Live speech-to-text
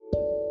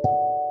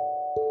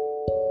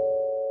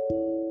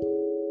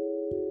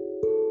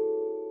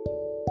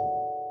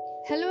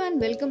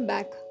Everyone, welcome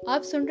back.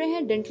 आप सुन रहे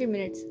हैं डेंटल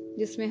मिनट्स,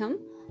 जिसमें हम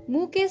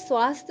मुंह के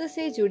स्वास्थ्य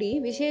से जुड़ी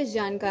विशेष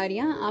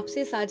जानकारियां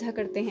आपसे साझा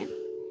करते हैं।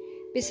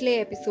 पिछले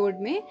एपिसोड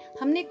में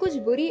हमने कुछ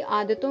बुरी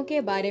आदतों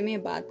के बारे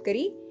में बात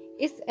करी।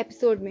 इस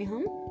एपिसोड में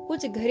हम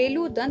कुछ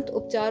घरेलू दंत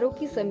उपचारों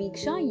की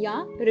समीक्षा या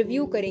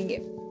रिव्यू करेंगे।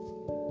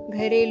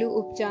 घरेलू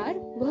उपचार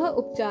वह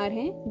उपचार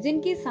हैं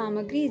जिनकी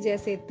सामग्री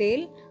जैसे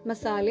तेल,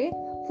 मसाले,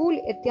 फूल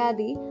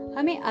इत्यादि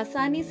हमें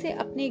आसानी से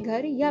अपने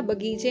घर या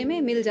बगीचे में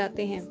मिल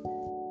जाते हैं।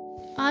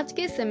 आज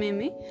के समय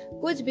में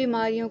कुछ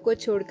बीमारियों को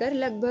छोड़कर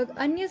लगभग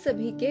अन्य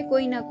सभी के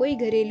कोई ना कोई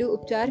घरेलू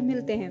उपचार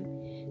मिलते हैं,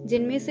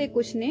 जिनमें से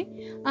कुछ ने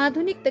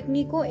आधुनिक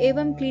तकनीकों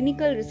एवं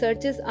क्लिनिकल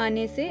रिसर्चेस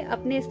आने से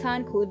अपने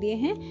स्थान खो दिए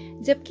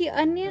हैं, जबकि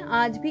अन्य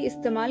आज भी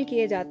इस्तेमाल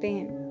किए जाते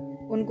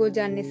हैं। उनको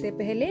जानने से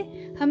पहले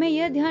हमें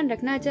यह ध्यान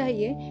रखना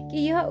चाहिए कि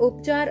यह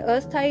उपचार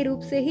अस्थायी रूप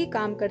से ही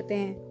काम करते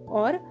हैं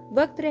और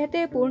वक्त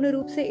रहते पूर्ण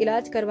रूप से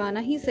इलाज करवाना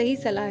ही सही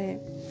सलाह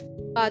है।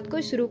 बात को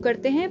शुरू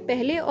करते हैं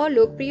पहले और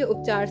लोकप्रिय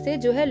उपचार से,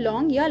 जो है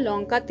लौंग या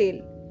लौंग का तेल।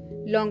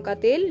 लौंग का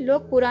तेल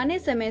लोग पुराने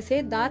समय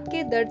से दांत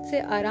के दर्द से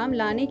आराम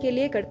लाने के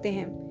लिए करते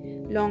हैं।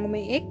 लौंग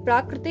में एक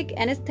प्राकृतिक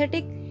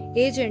एनेस्थेटिक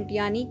एजेंट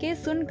यानी कि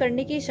सुन्न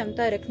करने की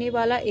क्षमता रखने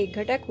वाला एक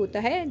घटक होता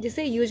है,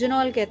 जिसे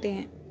यूजेनॉल कहते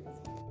हैं।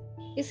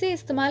 इसे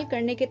इस्तेमाल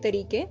करने के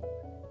तरीके: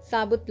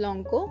 साबुत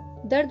लौंग को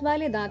दर्द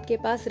वाले दांत के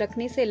पास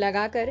रखने से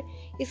लगाकर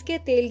इसके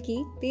तेल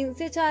की 3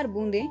 से 4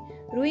 बूंदें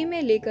रुई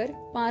में लेकर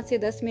 5 से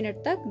 10 मिनट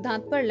तक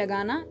दांत पर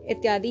लगाना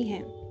इत्यादि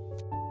हैं।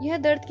 यह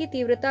दर्द की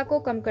तीव्रता को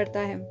कम करता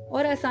है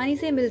और आसानी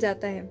से मिल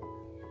जाता है,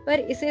 पर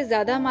इसे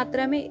ज्यादा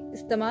मात्रा में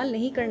इस्तेमाल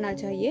नहीं करना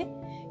चाहिए,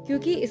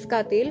 क्योंकि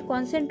इसका तेल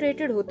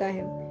कॉन्सेंट्रेटेड होता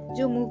है,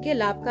 जो मुंह के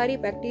लाभकारी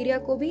बैक्टीरिया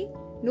को भी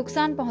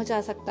नुकसान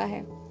पहुंचा सकता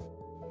है।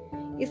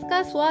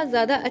 इसका स्वाद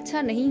ज्यादा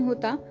अच्छा नहीं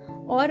होता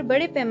और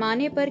बड़े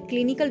पैमाने पर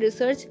क्लिनिकल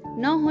रिसर्च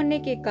न होने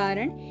के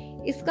कारण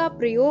इसका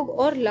प्रयोग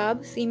और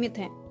लाभ सीमित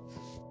हैं।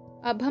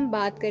 अब हम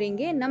बात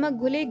करेंगे नमक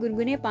घुले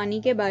गुनगुने पानी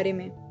के बारे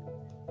में।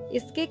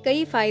 इसके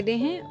कई फायदे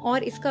हैं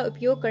और इसका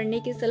उपयोग करने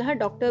की सलाह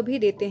डॉक्टर भी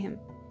देते हैं।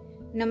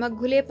 नमक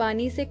घुले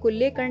पानी से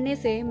कुल्ले करने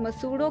से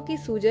मसूड़ों की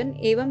सूजन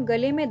एवं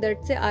गले में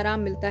दर्द से आराम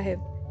मिलता है।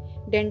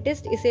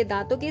 डेंटिस्ट इसे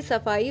दांतों की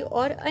सफाई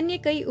और अन्य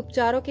कई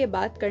उपचारों के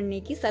बाद करने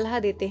की सलाह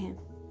देते हैं।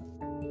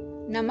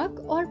 नमक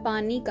और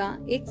पानी का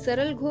एक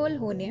सरल घोल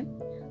होने,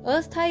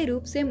 अस्थायी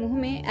रूप से मुंह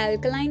में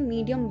एल्कलाइन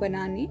मीडियम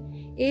बनाने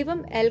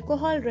एवं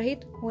अल्कोहल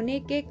रहित होने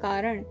के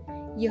कारण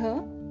यह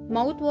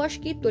माउथ वॉश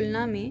की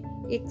तुलना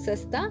में एक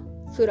सस्ता,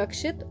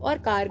 सुरक्षित और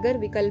कारगर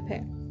विकल्प है।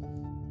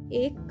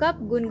 1 कप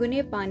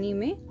गुनगुने पानी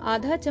में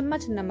आधा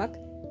चम्मच नमक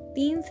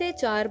 3 से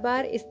 4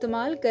 बार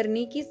इस्तेमाल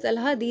करने की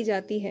सलाह दी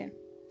जाती है।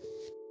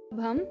 अब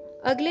हम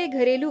अगले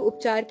घरेलू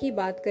उपचार की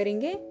बात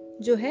करेंगे,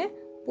 जो है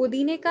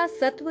पुदीने का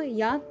सत्व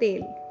या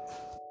तेल।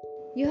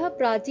 यह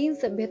प्राचीन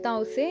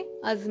सभ्यताओं से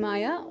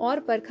आजमाया और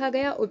परखा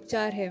गया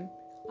उपचार है।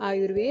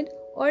 आयुर्वेद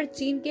और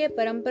चीन के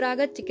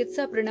परंपरागत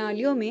चिकित्सा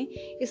प्रणालियों में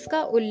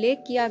इसका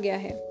उल्लेख किया गया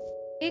है।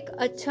 एक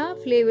अच्छा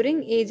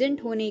फ्लेवरिंग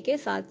एजेंट होने के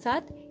साथ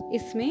साथ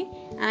इसमें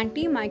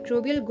एंटी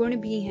माइक्रोबियल गुण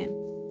भी हैं।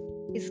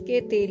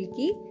 इसके तेल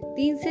की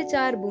 3 से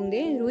 4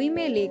 बूंदें रुई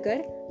में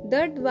लेकर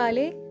दर्द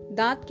वाले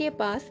दांत के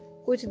पास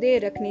कुछ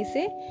देर रखने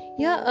से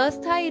यह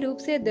अस्थायी रूप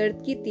से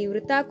दर्द की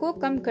तीव्रता को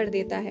कम कर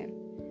देता है,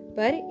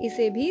 पर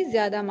इसे भी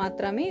ज्यादा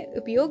मात्रा में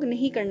उपयोग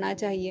नहीं करना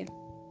चाहिए।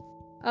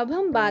 अब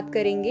हम बात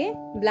करेंगे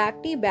ब्लैक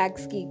टी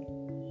बैग्स की।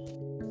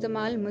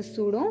 इस्तेमाल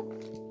मसूड़ों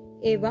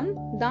एवं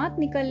दांत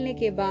निकलने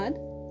के बाद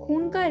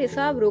खून का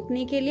रिसाव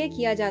रोकने के लिए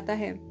किया जाता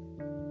है।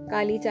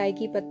 काली चाय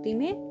की पत्ती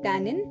में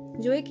टैनिन,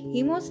 जो एक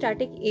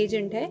हीमोस्टैटिक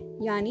एजेंट है,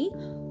 यानी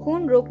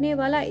खून रोकने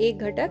वाला एक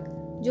घटक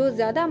जो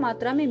ज्यादा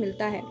मात्रा में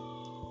मिलता है।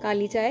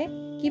 काली चाय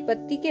की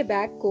पत्ती के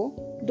बैग को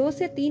 2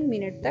 से 3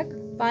 मिनट तक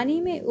पानी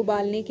में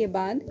उबालने के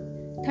बाद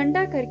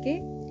ठंडा करके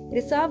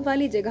रिसाव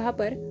वाली जगह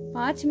पर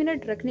 5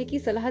 मिनट रखने की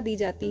सलाह दी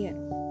जाती है।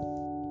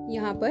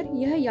 यहाँ पर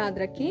यह याद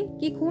रखें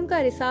कि खून का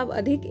रिसाव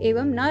अधिक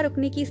एवं ना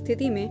रुकने की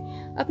स्थिति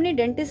में अपने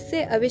डेंटिस्ट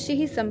से अवश्य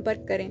ही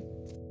संपर्क करें।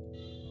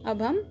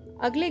 अब हम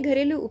अगले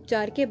घरेलू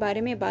उपचार के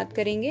बारे में बात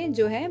करेंगे,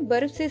 जो है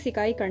बर्फ से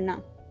सिकाई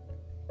करना।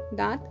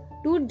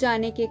 दांत टूट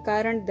जाने के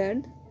कारण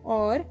दर्द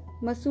और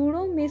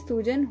मसूड़ों में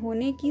सूजन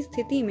होने की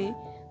स्थिति में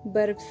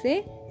बर्फ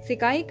से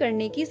सिकाई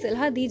करने की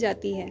सलाह दी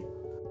जाती है।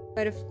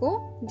 बर्फ को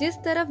जिस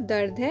तरफ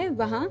दर्द है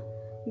वहां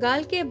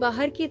गाल के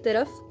बाहर की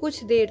तरफ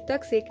कुछ देर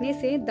तक सेकने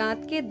से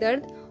दांत के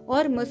दर्द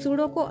और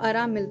मसूड़ों को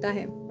आराम मिलता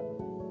है।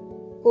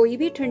 कोई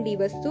भी ठंडी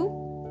वस्तु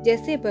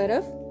जैसे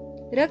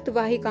बर्फ रक्त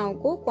वाहिकाओं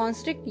को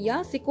कॉन्स्ट्रिक्ट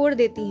या सिकोड़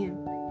देती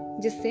हैं,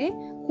 जिससे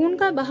खून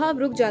का बहाव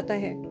रुक जाता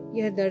है।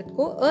 यह दर्द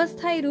को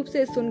अस्थायी रूप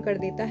से सुन्न कर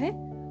देता है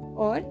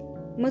और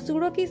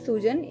मसूड़ों की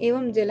सूजन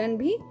एवं जलन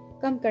भी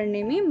कम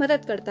करने में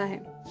मदद करता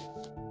है।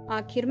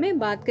 आखिर में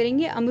बात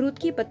करेंगे अमरूद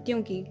की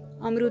पत्तियों की।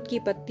 अमरूद की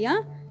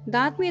पत्तियां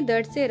दांत में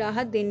दर्द से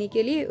राहत देने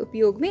के लिए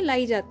उपयोग में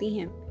लाई जाती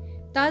हैं।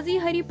 ताजी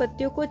हरी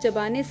पत्तियों को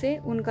चबाने से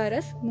उनका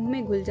रस मुंह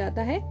में घुल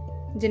जाता है,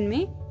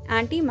 जिनमें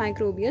एंटी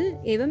माइक्रोबियल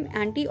एवं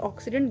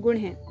एंटीऑक्सीडेंट गुण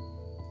हैं।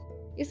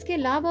 इसके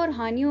लाभ और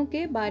हानियों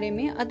के बारे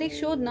में अधिक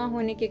शोध न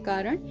होने के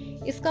कारण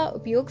इसका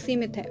उपयोग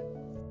सीमित है।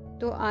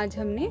 तो आज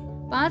हमने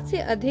 5 से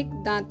अधिक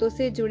दांतों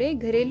से जुड़े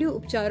घरेलू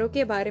उपचारों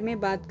के बारे में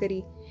बात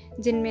करी,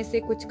 जिनमें से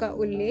कुछ का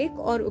उल्लेख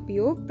और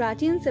उपयोग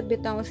प्राचीन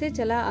सभ्यताओं से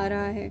चला आ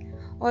रहा है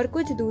और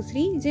कुछ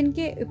दूसरी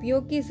जिनके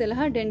उपयोग की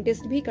सलाह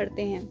डेंटिस्ट भी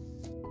करते हैं।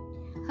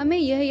 हमें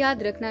यह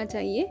याद रखना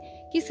चाहिए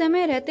कि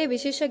समय रहते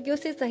विशेषज्ञों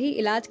से सही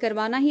इलाज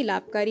करवाना ही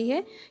लाभकारी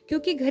है,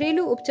 क्योंकि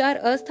घरेलू उपचार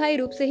अस्थायी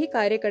रूप से ही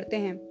कार्य करते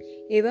हैं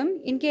एवं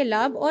इनके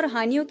लाभ और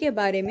हानियों के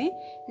बारे में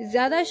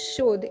ज्यादा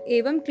शोध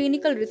एवं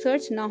क्लिनिकल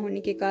रिसर्च न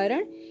होने के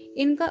कारण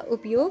इनका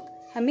उपयोग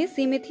हमें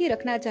सीमित ही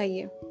रखना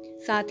चाहिए।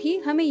 साथ ही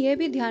हमें यह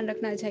भी ध्यान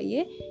रखना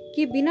चाहिए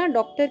कि बिना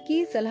डॉक्टर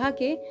की सलाह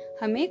के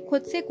हमें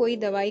खुद से कोई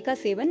दवाई का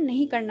सेवन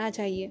नहीं करना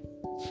चाहिए।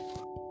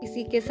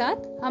 इसी के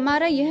साथ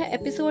हमारा यह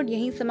एपिसोड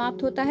यहीं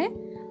समाप्त होता है।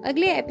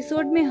 अगले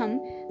एपिसोड में हम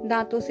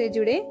दांतों से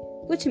जुड़े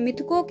कुछ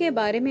मिथकों के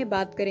बारे में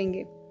बात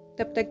करेंगे।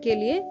 तब तक के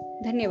लिए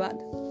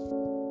धन्यवाद।